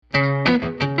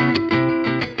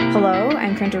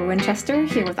Kendra Winchester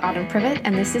here with Autumn Privet,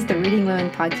 and this is the Reading Women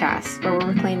podcast, where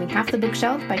we're reclaiming half the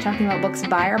bookshelf by talking about books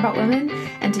by or about women.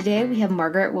 And today we have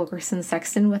Margaret Wilkerson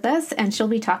Sexton with us, and she'll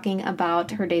be talking about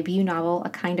her debut novel, A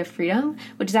Kind of Freedom,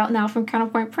 which is out now from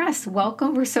Counterpoint Press.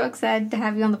 Welcome. We're so excited to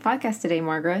have you on the podcast today,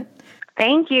 Margaret.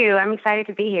 Thank you. I'm excited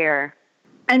to be here.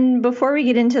 And before we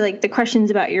get into the questions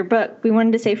about your book, we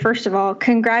wanted to say, first of all,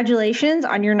 congratulations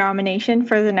on your nomination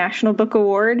for the National Book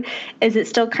Award. Is it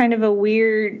still kind of a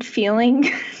weird feeling?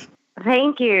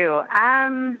 Thank you.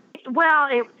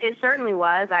 Well, it certainly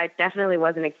was. I definitely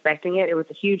wasn't expecting it. It was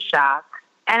a huge shock.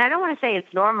 And I don't want to say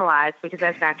it's normalized because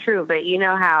that's not true, but you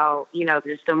know how,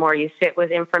 just the more you sit with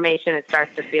information, it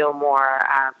starts to feel more,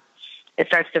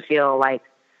 like,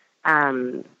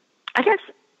 I guess,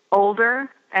 older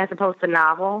as opposed to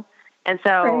novel. And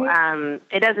so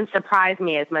it doesn't surprise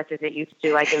me as much as it used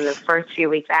to. Like in the first few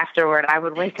weeks afterward, I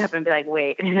would wake up and be like,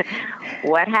 wait,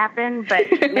 what happened? But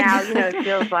now, it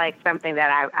feels like something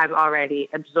that I've already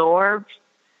absorbed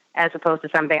as opposed to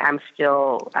something I'm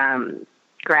still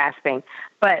grasping.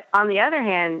 But on the other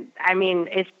hand, I mean,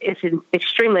 it's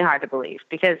extremely hard to believe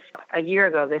because a year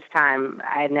ago this time,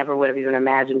 I never would have even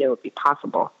imagined it would be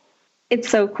possible. It's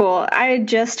so cool. I had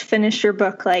just finished your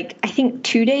book, I think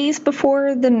 2 days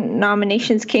before the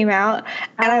nominations came out.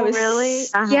 And I was really?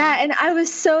 Uh-huh. Yeah, and I was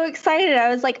so excited. I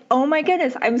was like, oh my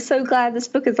goodness, I'm so glad this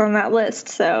book is on that list.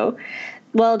 So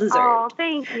well deserved. Oh,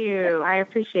 thank you. I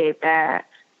appreciate that.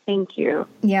 Thank you.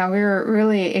 Yeah, we were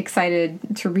really excited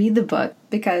to read the book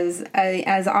because,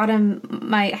 as Autumn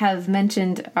might have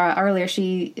mentioned earlier,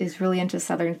 she is really into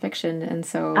Southern fiction. And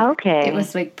so it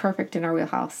was perfect in our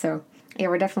wheelhouse. So yeah,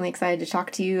 we're definitely excited to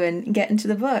talk to you and get into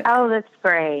the book. Oh, that's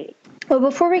great. Well,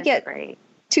 before we get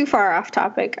too far off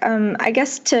topic, I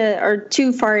guess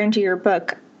too far into your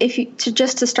book,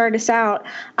 to start us out,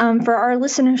 for our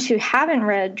listeners who haven't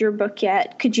read your book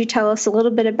yet, could you tell us a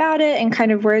little bit about it and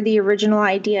kind of where the original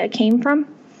idea came from?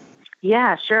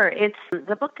 Yeah, sure.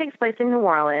 The book takes place in New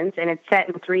Orleans, and it's set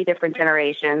in 3 different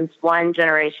generations. One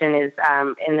generation is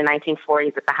in the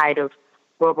 1940s at the height of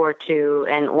World War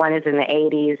II, and one is in the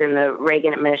 80s in the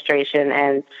Reagan administration,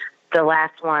 and the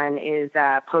last one is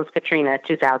post-Katrina,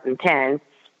 2010,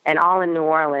 and all in New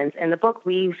Orleans. And the book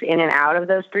weaves in and out of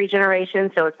those 3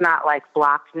 generations, so it's not like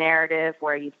blocked narrative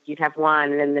where you'd have one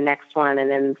and then the next one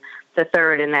and then the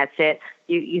third and that's it.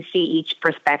 You see each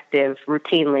perspective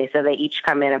routinely, so they each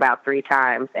come in about 3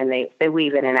 times, and they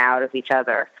weave in and out of each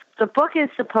other. The book is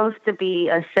supposed to be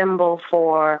a symbol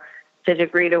for the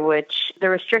degree to which the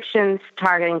restrictions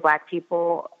targeting Black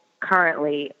people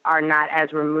currently are not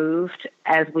as removed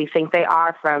as we think they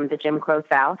are from the Jim Crow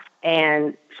South.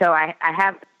 And so I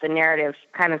have the narrative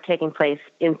kind of taking place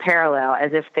in parallel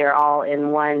as if they're all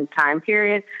in one time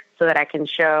period so that I can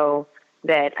show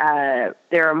that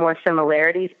there are more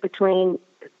similarities between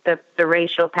the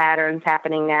racial patterns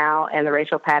happening now and the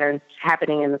racial patterns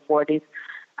happening in the 40s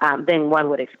than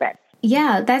one would expect.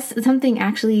 Yeah, that's something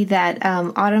actually that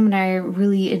Autumn and I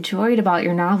really enjoyed about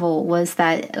your novel was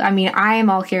that, I mean, I am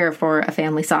all here for a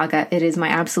family saga. It is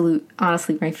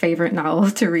honestly, my favorite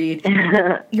novel to read.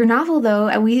 Your novel,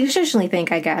 though, we traditionally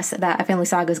think, I guess, that a family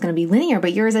saga is going to be linear,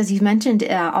 but yours, as you mentioned,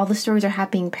 all the stories are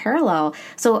happening parallel.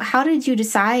 So how did you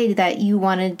decide that you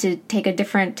wanted to take a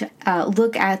different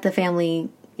look at the family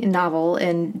novel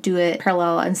and do it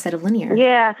parallel instead of linear?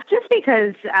 Yeah, just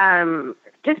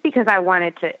because I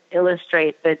wanted to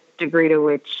illustrate the degree to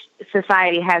which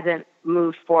society hasn't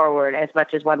moved forward as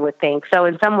much as one would think. So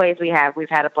in some ways we've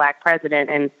had a Black president,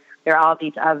 and there are all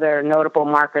these other notable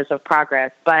markers of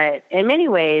progress. But in many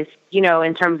ways,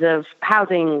 in terms of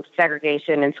housing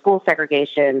segregation and school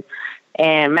segregation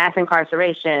and mass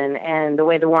incarceration and the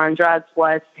way the war on drugs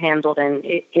was handled and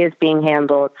it is being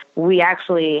handled, we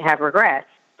actually have regressed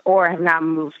or have not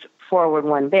moved forward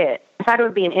one bit. I thought it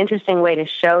would be an interesting way to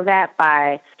show that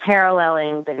by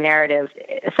paralleling the narrative.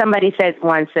 Somebody said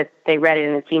once that they read it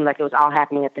and it seemed like it was all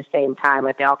happening at the same time,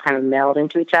 like they all kind of meld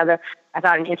into each other. I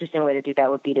thought an interesting way to do that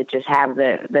would be to just have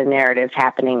the narratives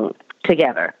happening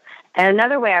together. And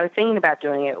another way I was thinking about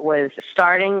doing it was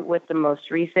starting with the most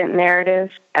recent narrative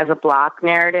as a block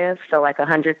narrative, so like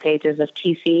 100 pages of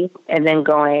TC, and then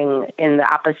going in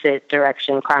the opposite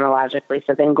direction chronologically,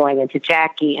 so then going into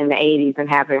Jackie in the 80s and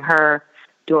having her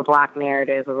do a block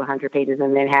narrative of 100 pages,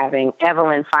 and then having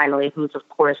Evelyn finally, who's of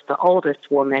course the oldest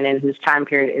woman and whose time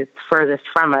period is furthest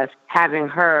from us, having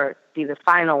her be the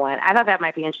final one. I thought that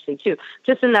might be interesting too.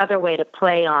 Just another way to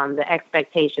play on the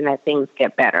expectation that things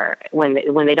get better when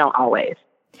they don't always.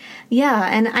 Yeah,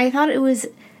 and I thought it was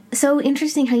so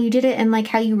interesting how you did it, and like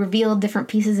how you revealed different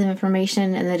pieces of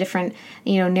information and the different,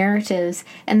 narratives.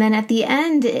 And then at the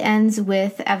end, it ends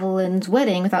with Evelyn's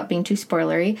wedding, without being too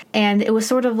spoilery. And it was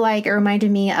sort of like, it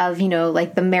reminded me of,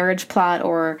 like the marriage plot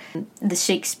or the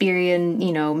Shakespearean,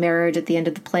 marriage at the end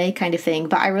of the play kind of thing.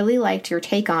 But I really liked your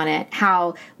take on it,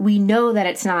 how we know that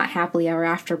it's not happily ever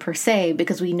after per se,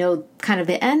 because we know kind of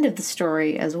the end of the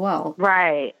story as well.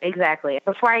 Right, exactly.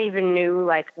 Before I even knew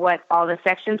like what all the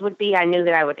sections would be, I knew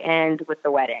that I would end with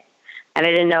the wedding. And I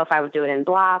didn't know if I would do it in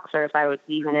blocks or if I would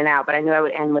even it out, but I knew I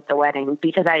would end with the wedding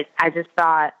because I just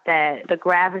thought that the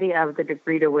gravity of the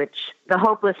degree to which the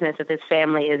hopelessness that this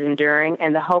family is enduring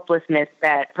and the hopelessness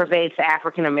that pervades the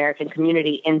African American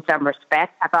community in some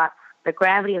respect, I thought the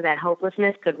gravity of that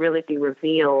hopelessness could really be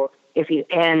revealed if you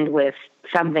end with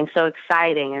something so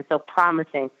exciting and so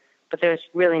promising. But there's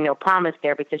really no promise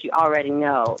there because you already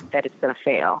know that it's going to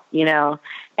fail, And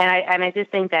I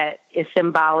just think that is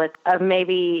symbolic of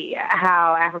maybe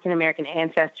how African American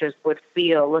ancestors would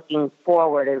feel looking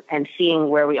forward and seeing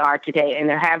where we are today. And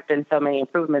there have been so many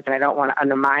improvements, and I don't want to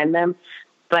undermine them.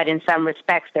 But in some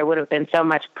respects, there would have been so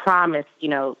much promise,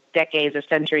 decades or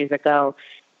centuries ago.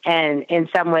 And in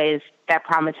some ways, that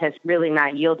promise has really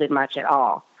not yielded much at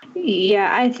all.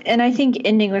 Yeah, I think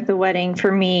ending with the wedding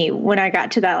for me, when I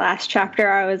got to that last chapter,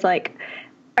 I was like,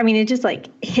 it just like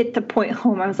hit the point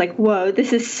home. I was like, whoa,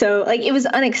 this is so like, it was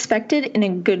unexpected in a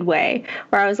good way,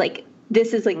 where I was like,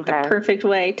 this is like the perfect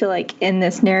way to like end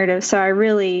this narrative. So I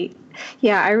really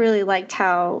liked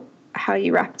how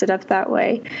you wrapped it up that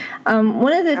way.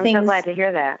 One of the things, I'm so glad to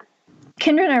hear that.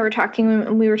 Kendra and I were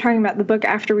talking about the book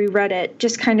after we read it,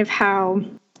 just kind of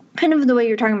the way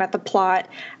you're talking about the plot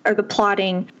or the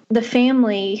plotting, the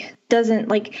family doesn't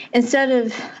like, instead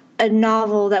of a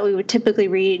novel that we would typically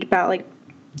read about like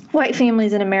white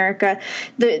families in America,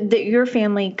 your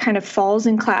family kind of falls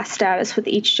in class status with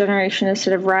each generation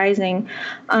instead of rising.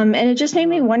 And it just made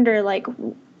me wonder, like,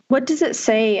 what does it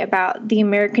say about the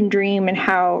American dream and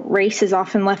how race is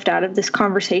often left out of this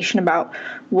conversation about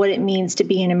what it means to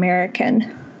be an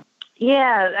American?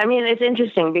 Yeah, it's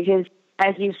interesting because,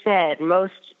 as you said,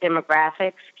 most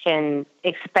demographics can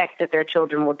expect that their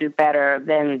children will do better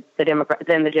than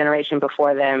the generation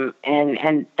before them,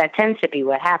 and that tends to be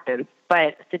what happens.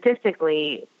 But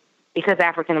statistically, because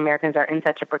African Americans are in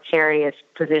such a precarious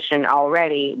position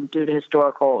already due to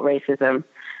historical racism,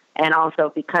 and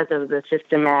also because of the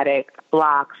systematic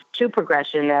blocks to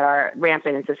progression that are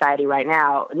rampant in society right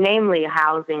now, namely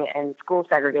housing and school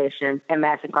segregation and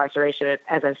mass incarceration,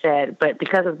 as I said. But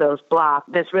because of those blocks,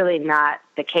 that's really not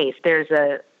the case. There's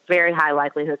a very high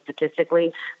likelihood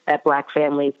statistically that Black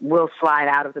families will slide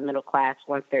out of the middle class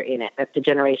once they're in it. That the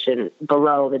generation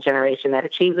below, the generation that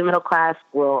achieves the middle class,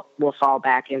 will fall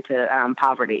back into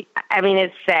poverty.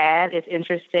 It's sad. It's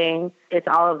interesting. It's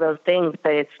all of those things,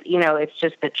 but it's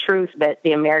just the truth that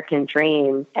the American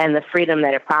dream and the freedom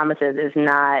that it promises is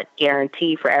not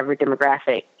guaranteed for every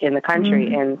demographic in the country.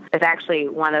 Mm-hmm. And it's actually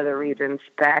one of the reasons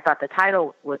that I thought the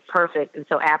title was perfect and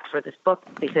so apt for this book,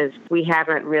 because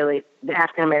the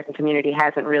African American community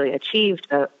hasn't really achieved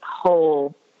a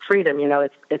whole freedom.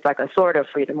 It's like a sort of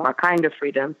freedom or a kind of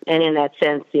freedom. And in that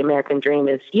sense, the American dream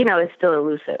is, it's still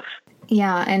elusive.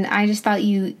 Yeah, and I just thought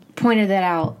you pointed that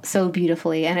out so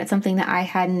beautifully, and it's something that I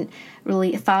hadn't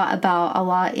really thought about a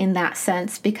lot in that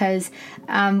sense, because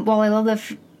while I love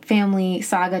the family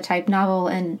saga type novel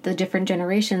and the different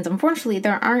generations, unfortunately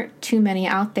there aren't too many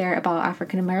out there about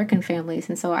African American families,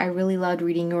 and so I really loved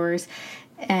reading yours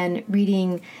and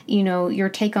reading, your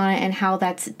take on it and how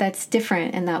that's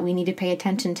different, and that we need to pay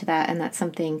attention to that, and that's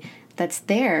something that's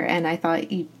there. And I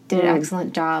thought you did an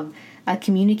excellent job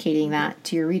communicating that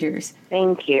to your readers.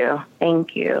 Thank you.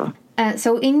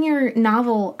 So in your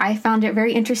novel, I found it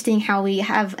very interesting how we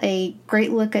have a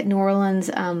great look at New Orleans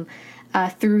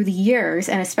through the years,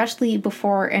 and especially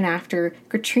before and after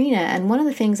Katrina. And one of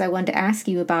the things I wanted to ask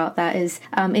you about that is,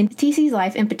 in TC's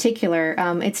life in particular,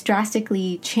 it's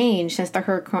drastically changed since the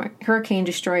hurricane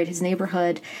destroyed his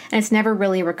neighborhood, and it's never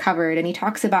really recovered. And he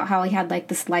talks about how he had like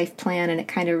this life plan, and it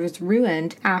kind of was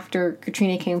ruined after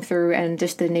Katrina came through and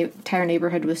just the entire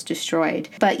neighborhood was destroyed.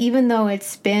 But even though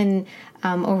it's been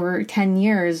over 10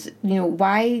 years,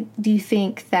 why do you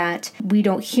think that we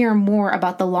don't hear more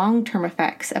about the long-term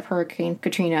effects of Hurricane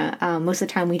Katrina? Most of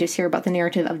the time we just hear about the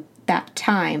narrative of that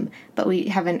time, but we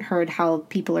haven't heard how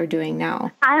people are doing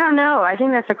now. I don't know. I think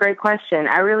that's a great question.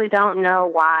 I really don't know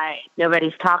why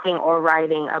nobody's talking or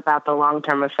writing about the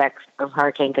long-term effects of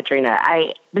Hurricane Katrina.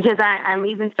 Because I'm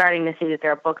even starting to see that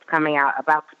there are books coming out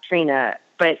about Katrina,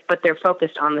 but they're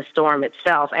focused on the storm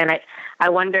itself. And I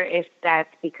wonder if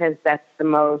that's because that's the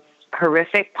most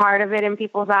horrific part of it in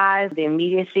people's eyes, the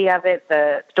immediacy of it,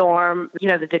 the storm,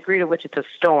 the degree to which it's a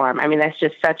storm. I mean, that's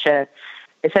just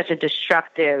it's such a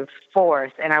destructive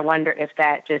force. And I wonder if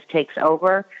that just takes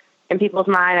over in people's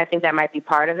mind. I think that might be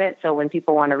part of it. So when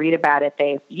people want to read about it,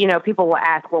 people will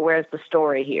ask, well, where's the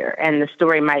story here? And the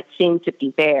story might seem to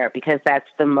be there because that's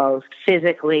the most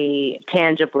physically,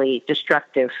 tangibly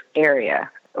destructive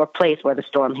area or place where the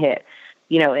storm hit,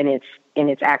 in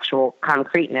its actual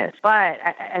concreteness. But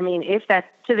I mean, if that's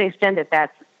to the extent that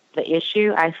that's the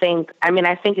issue, I think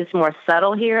it's more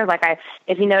subtle here.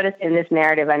 If you notice in this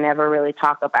narrative, I never really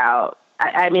talk about,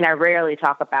 I rarely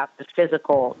talk about the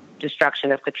physical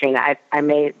destruction of Katrina. I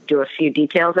may do a few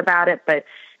details about it, but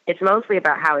it's mostly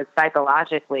about how it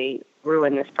psychologically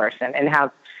ruined this person and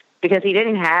how, because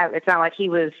it's not like he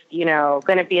was,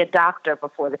 going to be a doctor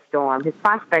before the storm. His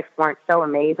prospects weren't so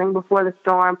amazing before the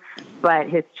storm, but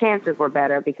his chances were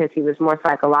better because he was more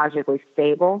psychologically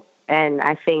stable. And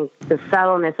I think the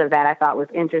subtleness of that I thought was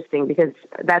interesting because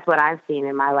that's what I've seen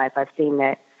in my life. I've seen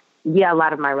that, a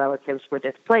lot of my relatives were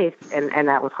displaced and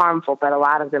that was harmful, but a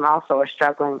lot of them also are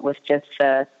struggling with just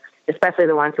especially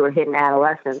the ones who are hit in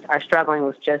adolescence, are struggling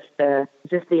with just the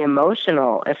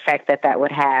emotional effect that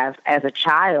would have as a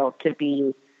child to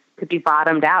be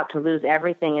bottomed out, to lose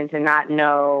everything and to not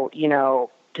know,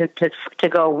 to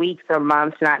go weeks or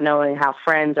months not knowing how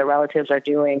friends or relatives are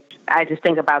doing. I just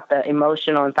think about the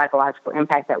emotional and psychological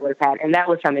impact that would have had, and that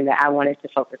was something that I wanted to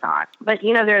focus on. But,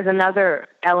 there's another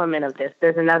element of this.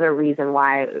 There's another reason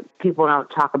why people don't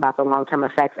talk about the long-term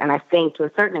effects, and I think to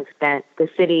a certain extent the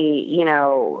city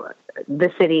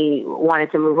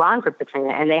wanted to move on from Katrina,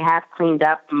 and they have cleaned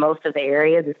up most of the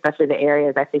areas, especially the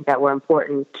areas I think that were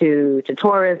important to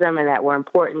tourism and that were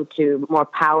important to more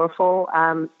powerful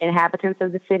inhabitants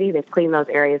of the city. They've cleaned those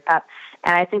areas up,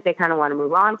 and I think they kind of want to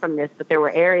move on from this, but there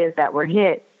were areas that were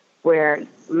hit where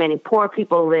many poor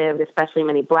people lived, especially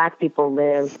many Black people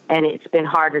lived, and it's been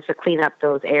harder to clean up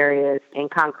those areas in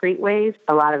concrete ways.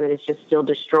 A lot of it is just still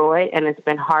destroyed, and it's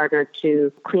been harder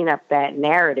to clean up that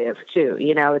narrative, too.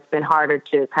 It's been harder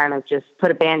to kind of just put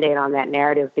a Band-Aid on that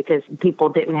narrative because people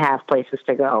didn't have places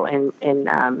to go in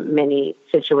many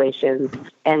situations,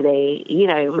 and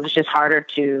it was just harder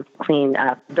to clean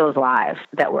up those lives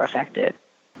that were affected.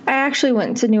 I actually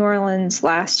went to New Orleans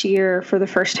last year for the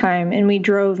first time, and we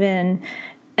drove in,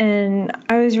 and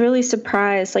I was really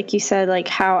surprised, like you said, like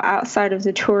how outside of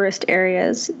the tourist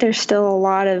areas, there's still a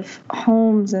lot of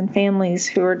homes and families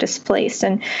who are displaced.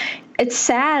 And it's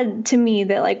sad to me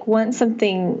that like once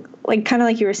something, like kind of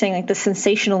like you were saying, like the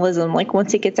sensationalism, like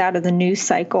once it gets out of the news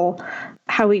cycle,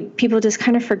 how people just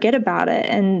kind of forget about it.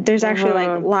 And there's actually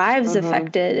like lives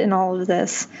affected in all of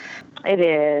this. It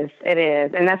is.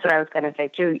 And that's what I was going to say,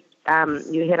 too.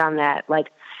 You hit on that.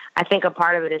 Like, I think a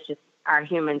part of it is just our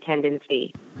human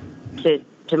tendency to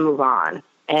move on.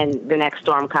 And the next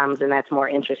storm comes, and that's more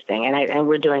interesting. And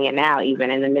we're doing it now, even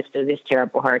in the midst of this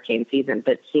terrible hurricane season.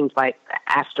 But it seems like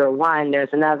after one, there's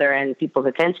another, and people's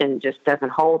attention just doesn't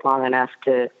hold long enough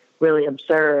to really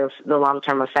observe the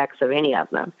long-term effects of any of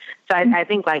them. So I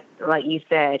think, like you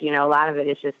said, a lot of it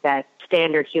is just that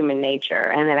standard human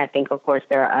nature. And then I think, of course,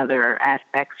 there are other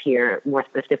aspects here more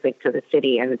specific to the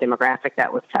city and the demographic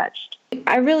that was touched.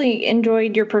 I really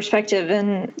enjoyed your perspective,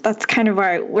 and that's kind of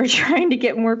why we're trying to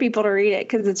get more people to read it,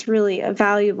 because it's really a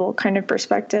valuable kind of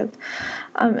perspective.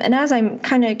 And as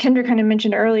Kendra kind of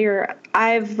mentioned earlier,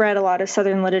 I've read a lot of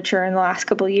Southern literature in the last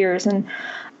couple of years, and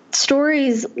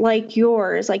stories like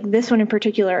yours, like this one in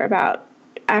particular, about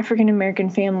African American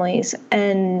families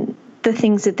and the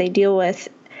things that they deal with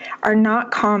are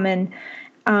not common.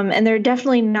 And they're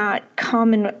definitely not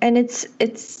common. And it's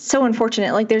so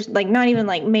unfortunate. Like there's like not even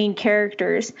like main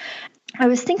characters. I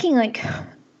was thinking like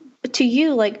to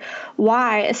you, like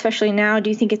why, especially now, do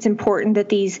you think it's important that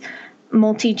these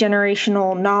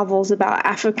multi-generational novels about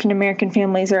African American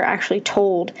families are actually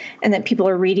told and that people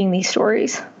are reading these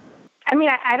stories? I mean,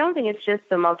 I don't think it's just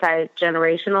the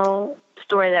multi-generational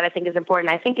story that I think is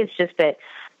important. I think it's just that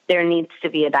there needs to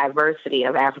be a diversity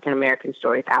of African American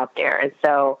stories out there. And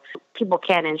so people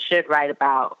can and should write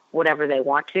about whatever they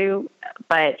want to,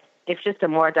 but if just a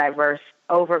more diverse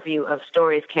overview of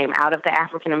stories came out of the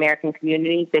African American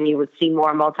community, then you would see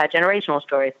more multi-generational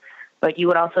stories. But you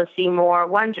would also see more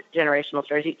one-generational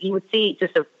stories. You would see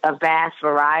just a vast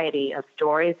variety of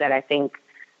stories that I think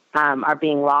are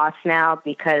being lost now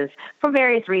because for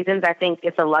various reasons. I think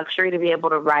it's a luxury to be able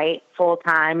to write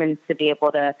full-time and to be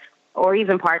able to or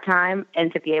even part-time,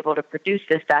 and to be able to produce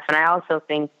this stuff. And I also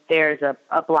think there's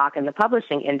a block in the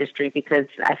publishing industry because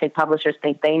I think publishers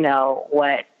think they know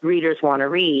what readers want to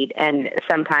read. And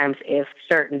sometimes if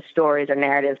certain stories or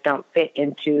narratives don't fit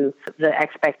into the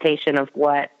expectation of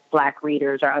what Black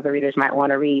readers or other readers might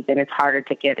want to read, then it's harder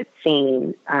to get it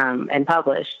seen and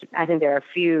published. I think there are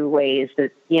a few ways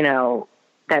that,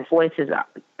 that voices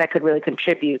that could really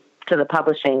contribute to the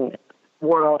publishing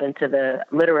world and to the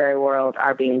literary world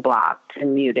are being blocked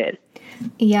and muted.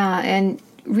 Yeah, and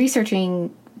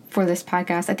researching for this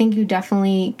podcast, I think you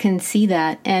definitely can see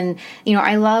that. And,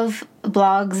 I love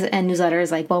blogs and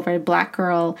newsletters like Well Read Black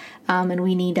Girl and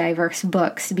We Need Diverse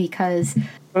Books because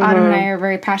Autumn and I are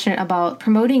very passionate about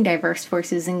promoting diverse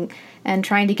voices and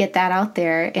trying to get that out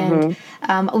there. And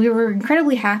we were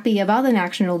incredibly happy about the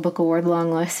National Book Award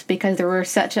long list because there were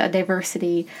such a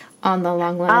diversity on the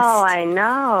long list. Oh, I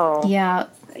know. Yeah.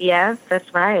 Yes,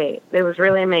 that's right. It was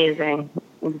really amazing.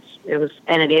 It was,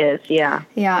 and it is, yeah.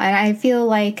 Yeah, and I feel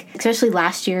like, especially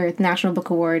last year at the National Book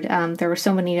Award, there were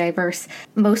so many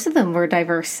most of them were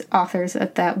diverse authors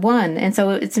at that one. And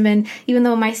so it's been, even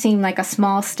though it might seem like a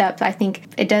small step, I think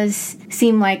it does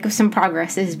seem like some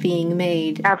progress is being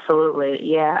made. Absolutely,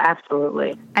 yeah,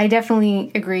 absolutely. I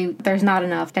definitely agree. There's not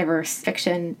enough diverse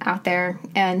fiction out there.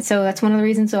 And so that's one of the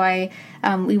reasons why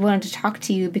we wanted to talk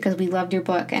to you, because we loved your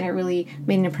book and it really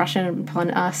made an impression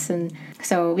upon us. And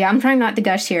so, yeah, I'm trying not to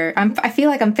gush here. I feel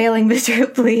like I'm failing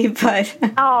miserably, but...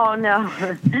 Oh, no.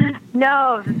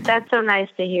 No, that's so nice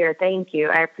to hear. Thank you.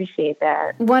 I appreciate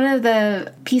that. One of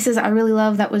the pieces I really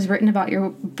love that was written about your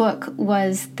book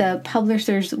was the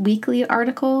Publishers Weekly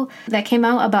article that came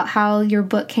out about how your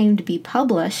book came to be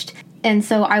published. And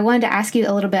so I wanted to ask you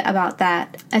a little bit about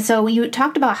that. And so you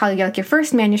talked about how your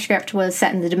first manuscript was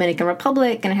set in the Dominican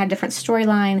Republic and it had a different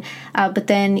storyline, but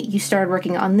then you started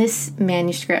working on this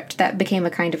manuscript that became a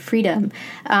kind of freedom.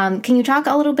 Can you talk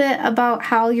a little bit about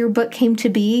how your book came to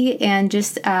be and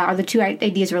just are the two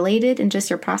ideas related and just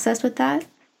your process with that?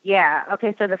 Yeah.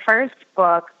 Okay. So the first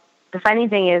book, the funny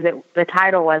thing is that the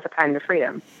title was A Kind of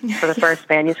Freedom for the first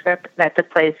manuscript that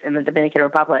took place in the Dominican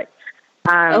Republic.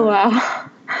 Oh, wow.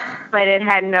 But it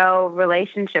had no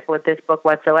relationship with this book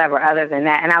whatsoever other than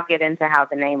that. And I'll get into how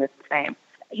the name is the same.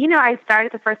 I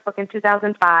started the first book in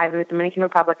 2005 in the Dominican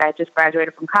Republic. I just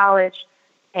graduated from college,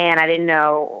 and I didn't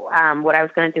know what I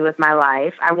was going to do with my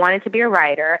life. I wanted to be a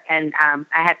writer, and I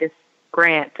had this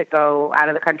grant to go out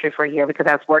of the country for a year because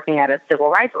I was working at a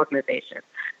civil rights organization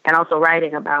and also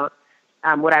writing about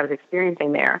what I was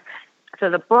experiencing there. So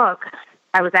the book...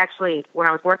 I was actually, when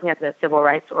I was working at the civil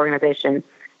rights organization,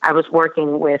 I was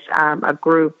working with a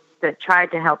group that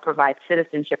tried to help provide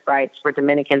citizenship rights for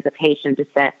Dominicans of Haitian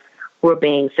descent who are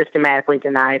being systematically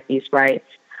denied these rights.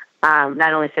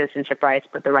 Not only citizenship rights,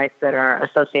 but the rights that are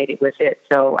associated with it.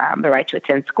 So the right to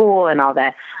attend school and all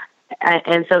that.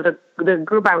 And so the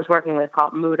group I was working with,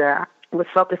 called MUDA, was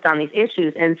focused on these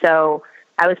issues. And so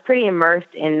I was pretty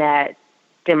immersed in that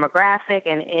demographic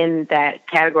and in that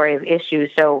category of issues.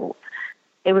 So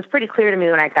it was pretty clear to me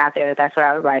when I got there that that's what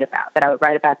I would write about, that I would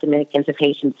write about Dominicans of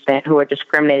Haitian descent who are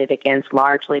discriminated against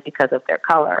largely because of their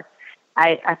color.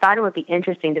 I thought it would be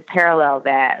interesting to parallel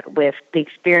that with the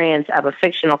experience of a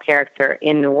fictional character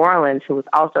in New Orleans who was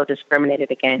also discriminated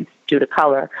against due to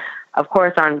color, of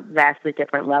course, on vastly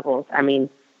different levels. I mean,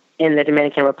 in the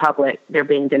Dominican Republic, they're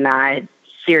being denied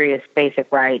serious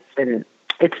basic rights, and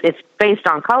it's based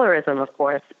on colorism, of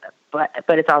course, but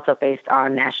it's also based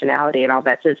on nationality and all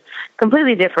that. So it's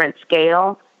completely different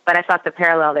scale, but I thought the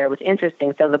parallel there was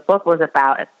interesting. So the book was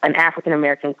about an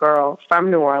African-American girl from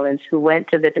New Orleans who went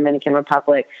to the Dominican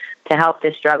Republic to help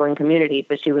this struggling community,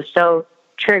 but she was so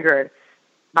triggered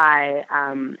by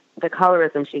the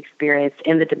colorism she experienced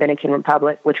in the Dominican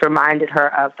Republic, which reminded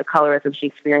her of the colorism she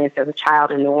experienced as a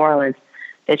child in New Orleans,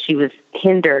 that she was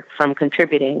hindered from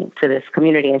contributing to this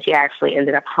community, and she actually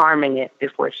ended up harming it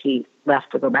before she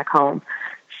left to go back home.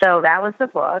 So that was the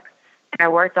book. I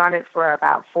worked on it for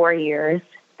about 4 years,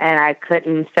 and I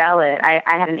couldn't sell it. I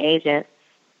had an agent,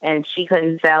 and she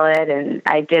couldn't sell it, and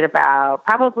I did about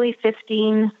probably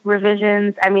 15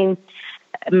 revisions. I mean,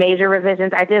 major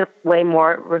revisions. I did way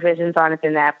more revisions on it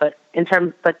than that, but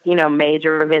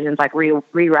major revisions, like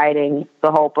rewriting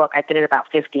the whole book, I did it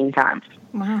about 15 times.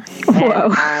 Wow.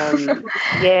 And,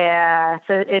 yeah.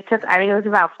 So it was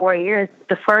about 4 years.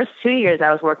 The first 2 years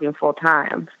I was working full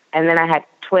time, and then I had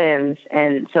twins,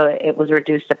 and so it was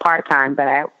reduced to part time, but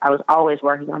I was always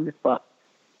working on this book.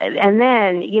 And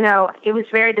then, you know, it was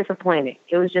very disappointing.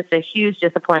 It was just a huge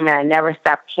disappointment. I never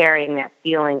stopped carrying that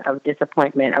feeling of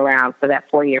disappointment around for that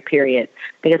 4-year period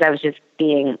because I was just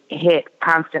being hit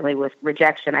constantly with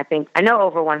rejection. I know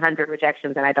over 100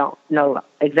 rejections, and I don't know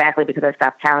exactly because I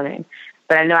stopped counting,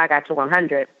 but I know I got to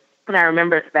 100. And I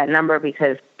remember that number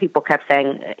because people kept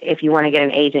saying, if you want to get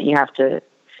an agent, you have to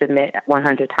submit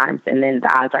 100 times, and then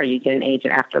the odds are you get an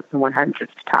agent after the 100th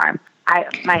time.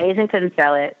 My agent couldn't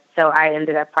sell it. So I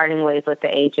ended up parting ways with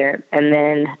the agent. And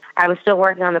then I was still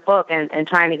working on the book and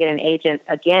trying to get an agent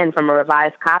again from a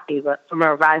revised copy, but from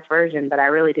a revised version, but I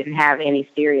really didn't have any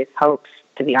serious hopes,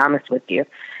 to be honest with you.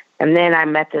 And then I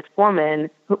met this woman,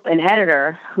 an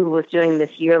editor, who was doing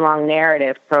this year-long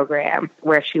narrative program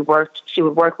where she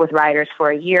would work with writers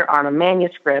for a year on a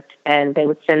manuscript, and they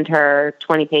would send her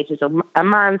 20 pages a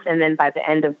month, and then by the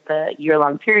end of the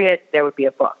year-long period, there would be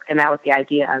a book. And that was the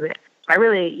idea of it. I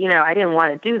really, I didn't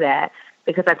want to do that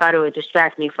because I thought it would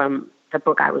distract me from the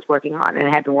book I was working on and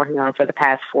I had been working on for the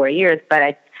past 4 years.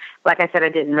 But like I said, I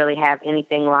didn't really have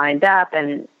anything lined up.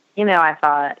 And, I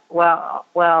thought, well,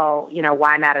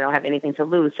 why not? I don't have anything to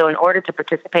lose. So in order to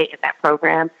participate in that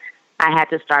program, I had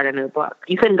to start a new book.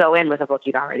 You couldn't go in with a book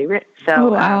you'd already written.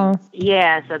 So, wow.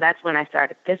 So that's when I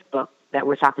started this book that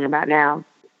we're talking about now.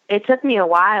 It took me a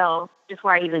while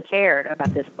before I even cared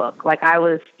about this book. Like I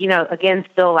was, again,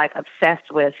 still like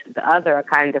obsessed with the other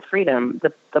kind of freedom,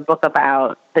 the book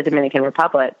about the Dominican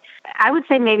Republic. I would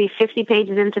say maybe 50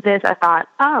 pages into this, I thought,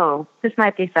 oh, this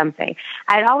might be something.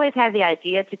 I'd always had the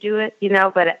idea to do it,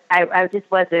 but I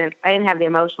didn't have the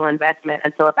emotional investment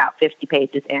until about 50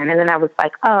 pages in. And then I was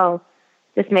like, oh,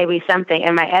 this may be something.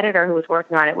 And my editor who was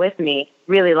working on it with me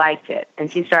really liked it.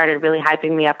 And she started really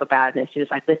hyping me up about it. And she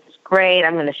was like, this is great.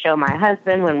 I'm going to show my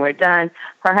husband when we're done.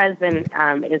 Her husband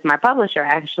is my publisher,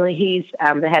 actually. He's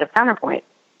the head of Counterpoint.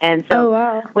 And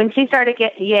so when she started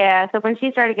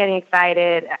getting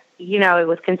excited, it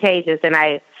was contagious. And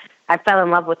I fell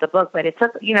in love with the book, but it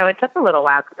took a little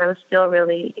while because I was still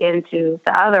really into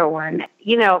the other one.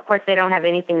 Of course, they don't have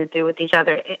anything to do with each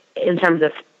other in terms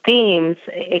of themes,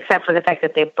 except for the fact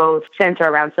that they both center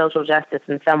around social justice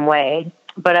in some way.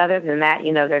 But other than that,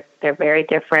 they're very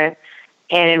different.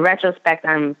 And in retrospect,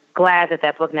 I'm glad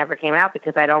that book never came out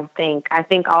because I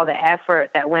think all the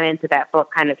effort that went into that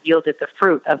book kind of yielded the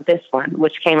fruit of this one,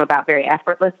 which came about very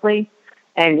effortlessly.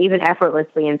 And even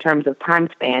effortlessly in terms of time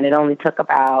span. It only took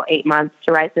about 8 months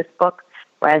to write this book,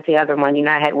 whereas the other one,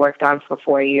 I had worked on for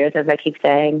 4 years, as I keep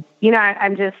saying.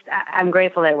 I'm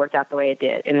grateful that it worked out the way it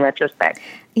did in retrospect.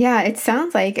 Yeah, it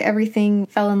sounds like everything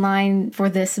fell in line for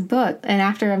this book. And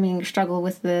after having a struggle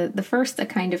with the first A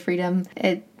Kind of Freedom,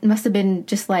 it must have been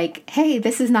just like, hey,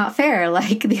 this is not fair.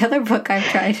 Like the other book I've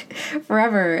tried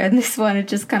forever. And this one, it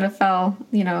just kind of fell,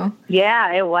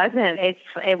 Yeah, it wasn't.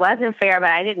 It wasn't fair, but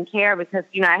I didn't care because,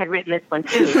 I had written this one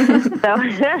too. so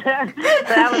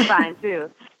that was fine too.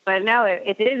 But no,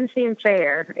 it didn't seem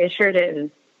fair. It sure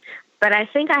didn't. But I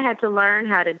think I had to learn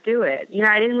how to do it.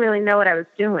 I didn't really know what I was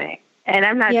doing. And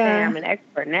I'm not saying I'm an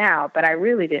expert now, but I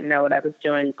really didn't know what I was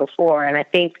doing before. And I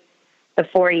think the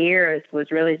 4 years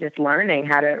was really just learning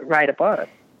how to write a book.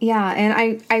 Yeah,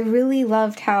 and I really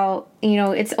loved how,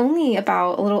 it's only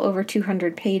about a little over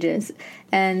 200 pages.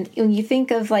 And when you think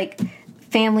of, like,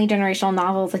 family generational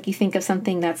novels, like you think of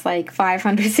something that's like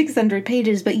 500, 600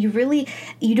 pages, but you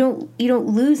don't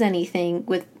lose anything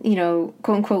with,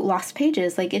 quote unquote lost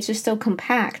pages. Like it's just so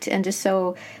compact and just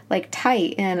so like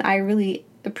tight. And I really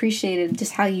appreciated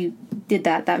just how you did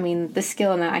that. I mean, the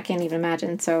skill in that I can't even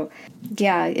imagine. So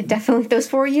yeah, it definitely, those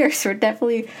 4 years were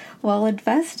definitely well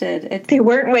invested. They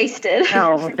weren't wasted.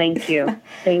 Oh, thank you.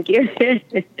 Thank you.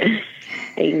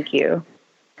 Thank you.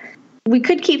 We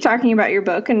could keep talking about your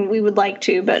book, and we would like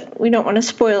to, but we don't want to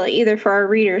spoil it either for our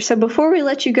readers. So before we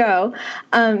let you go,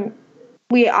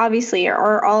 we obviously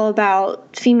are all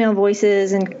about female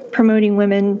voices and promoting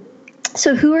women.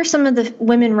 So who are some of the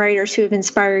women writers who have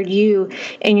inspired you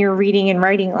in your reading and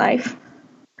writing life?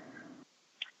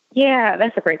 Yeah,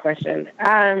 that's a great question.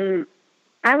 I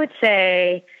would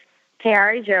say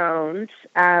Tayari Jones,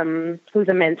 who's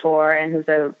a mentor and who's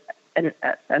an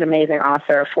amazing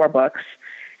author of 4 books.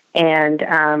 And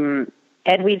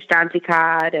Edwidge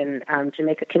Danticat and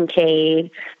Jamaica Kincaid.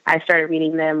 I started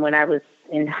reading them when I was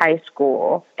in high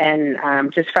school and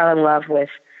just fell in love with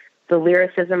the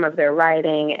lyricism of their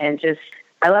writing and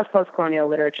I love post-colonial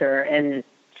literature. And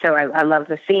so I love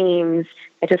the themes.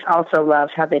 I just also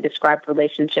loved how they described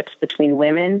relationships between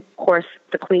women. Of course,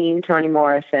 the Queen, Toni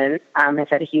Morrison, has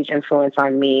had a huge influence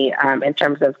on me in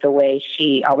terms of the way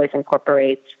she always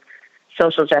incorporates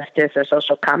social justice or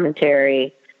social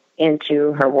commentary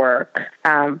into her work,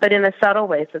 but in a subtle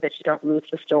way so that you don't lose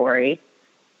the story.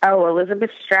 Oh,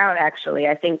 Elizabeth Strout, actually,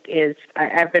 I think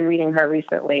I've been reading her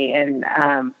recently, and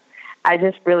I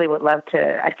just really would love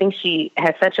to. I think she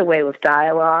has such a way with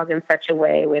dialogue and such a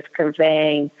way with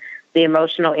conveying the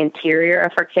emotional interior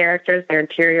of her characters, their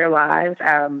interior lives.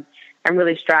 I'm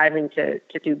really striving to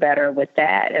do better with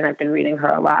that, and I've been reading her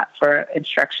a lot for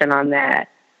instruction on that.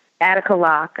 Attica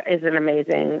Locke is an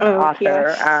amazing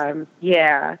author.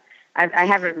 Yes. I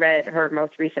haven't read her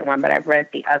most recent one, but I've read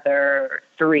the other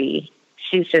 3.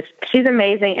 She's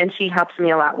amazing, and she helps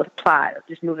me a lot with plot,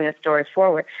 just moving the stories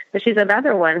forward. But she's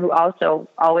another one who also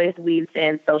always weaves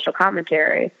in social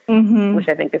commentary, which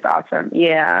I think is awesome.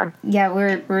 Yeah. Yeah,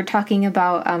 we're talking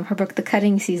about her book, The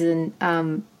Cutting Season,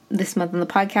 this month on the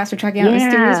podcast. We're talking about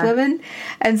Mysterious Women.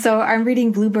 And so I'm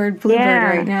reading Bluebird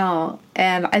right now,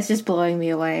 and it's just blowing me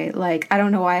away. Like, I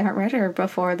don't know why I haven't read her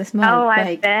before this month. Oh,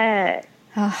 I bet.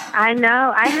 I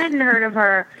know. I hadn't heard of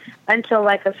her until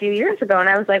like a few years ago, and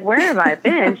I was like, where have I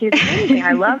been? She's amazing.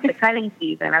 I love The Cutting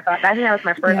Season. I think that was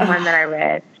my first one that I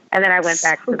read, and then I went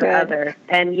back to the others.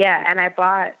 And and I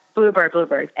bought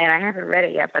Bluebird, and I haven't read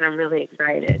it yet, but I'm really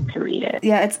excited to read it.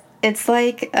 Yeah, it's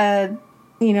like an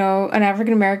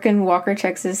African American Walker,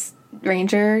 Texas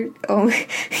Ranger.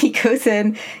 He goes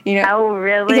in, Oh,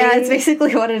 really? Yeah, it's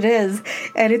basically what it is,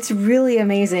 and it's really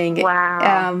amazing.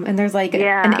 Wow. And there's like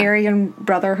an Aryan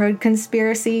Brotherhood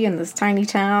conspiracy in this tiny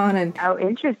town, and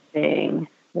interesting.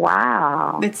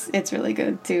 Wow. It's really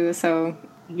good too. So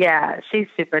yeah, she's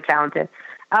super talented.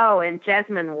 Oh, and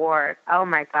Jesmyn Ward. Oh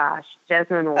my gosh,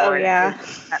 Jesmyn Ward.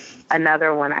 Is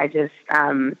another one. I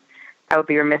would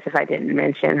be remiss if I didn't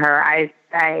mention her. I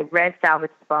read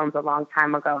Salvage the Bones a long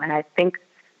time ago, and I think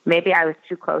maybe I was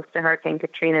too close to Hurricane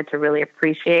Katrina to really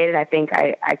appreciate it. I think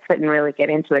I couldn't really get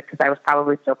into it because I was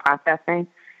probably still processing.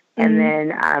 And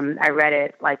then I read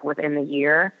it like within the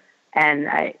year, and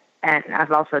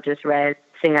I've also just read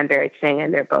Sing Unburied Sing,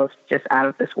 and they're both just out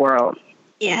of this world.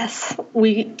 Yes,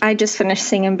 I just finished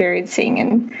Sing Unburied Sing,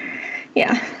 and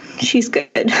yeah, she's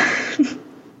good.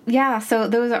 Yeah, so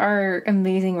those are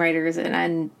amazing writers,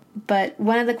 but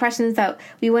one of the questions that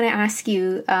we want to ask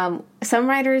you, some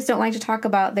writers don't like to talk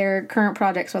about their current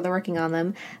projects while they're working on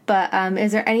them, but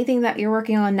is there anything that you're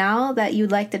working on now that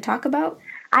you'd like to talk about?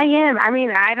 I am. I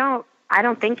mean, I don't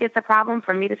think it's a problem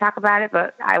for me to talk about it,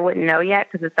 but I wouldn't know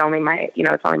yet because it's only my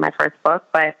first book,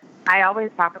 but I always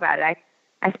talk about it.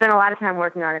 I spent a lot of time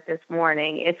working on it this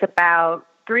morning. It's about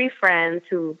 3 friends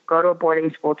who go to a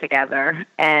boarding school together,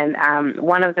 and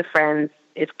one of the friends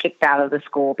is kicked out of the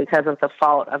school because of the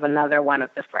fault of another one of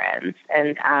the friends,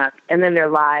 and then their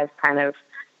lives kind of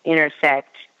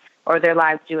intersect, or their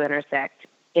lives do intersect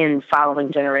in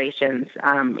following generations,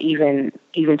 even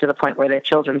to the point where their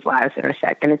children's lives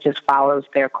intersect, and it just follows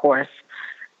their course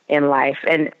in life.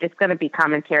 And it's going to be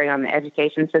commentary on the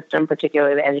education system,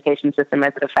 particularly the education system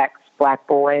as it affects Black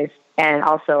boys, and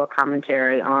also a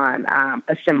commentary on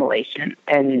assimilation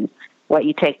and what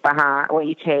you take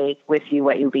with you,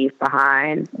 what you leave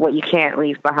behind, what you can't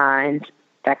leave behind,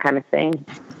 that kind of thing.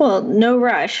 Well, no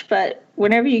rush, but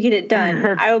whenever you get it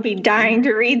done, I will be dying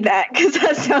to read that because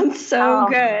that sounds so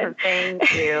good.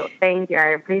 Thank you.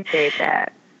 I appreciate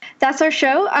that. That's our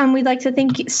show. We'd like to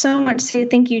say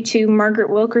thank you to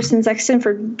Margaret Wilkerson Sexton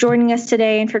for joining us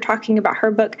today and for talking about her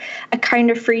book, A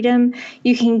Kind of Freedom.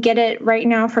 You can get it right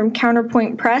now from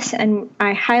Counterpoint Press, and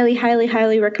I highly, highly,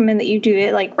 highly recommend that you do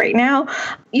it like right now.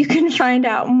 You can find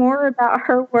out more about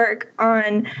her work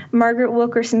on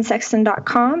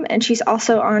margaretwilkersonsexton.com, and she's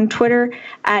also on Twitter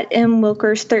at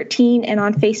mwilkers13 and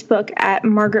on Facebook at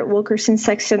Margaret Wilkerson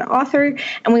Sexton Author.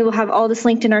 And we will have all this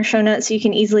linked in our show notes so you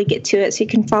can easily get to it, so you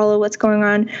can follow what's going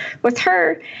on with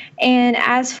her. And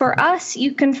as for us,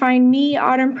 you can find me,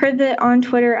 Autumn Privet, on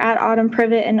Twitter at Autumn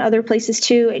Privet and other places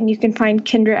too. And you can find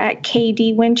Kendra at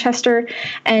KD Winchester.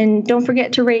 And don't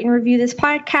forget to rate and review this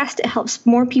podcast. It helps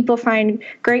more people find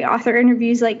great author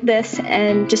interviews like this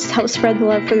and just helps spread the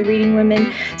love for the reading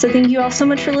women. So thank you all so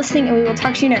much for listening, and we will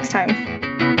talk to you next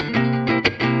time.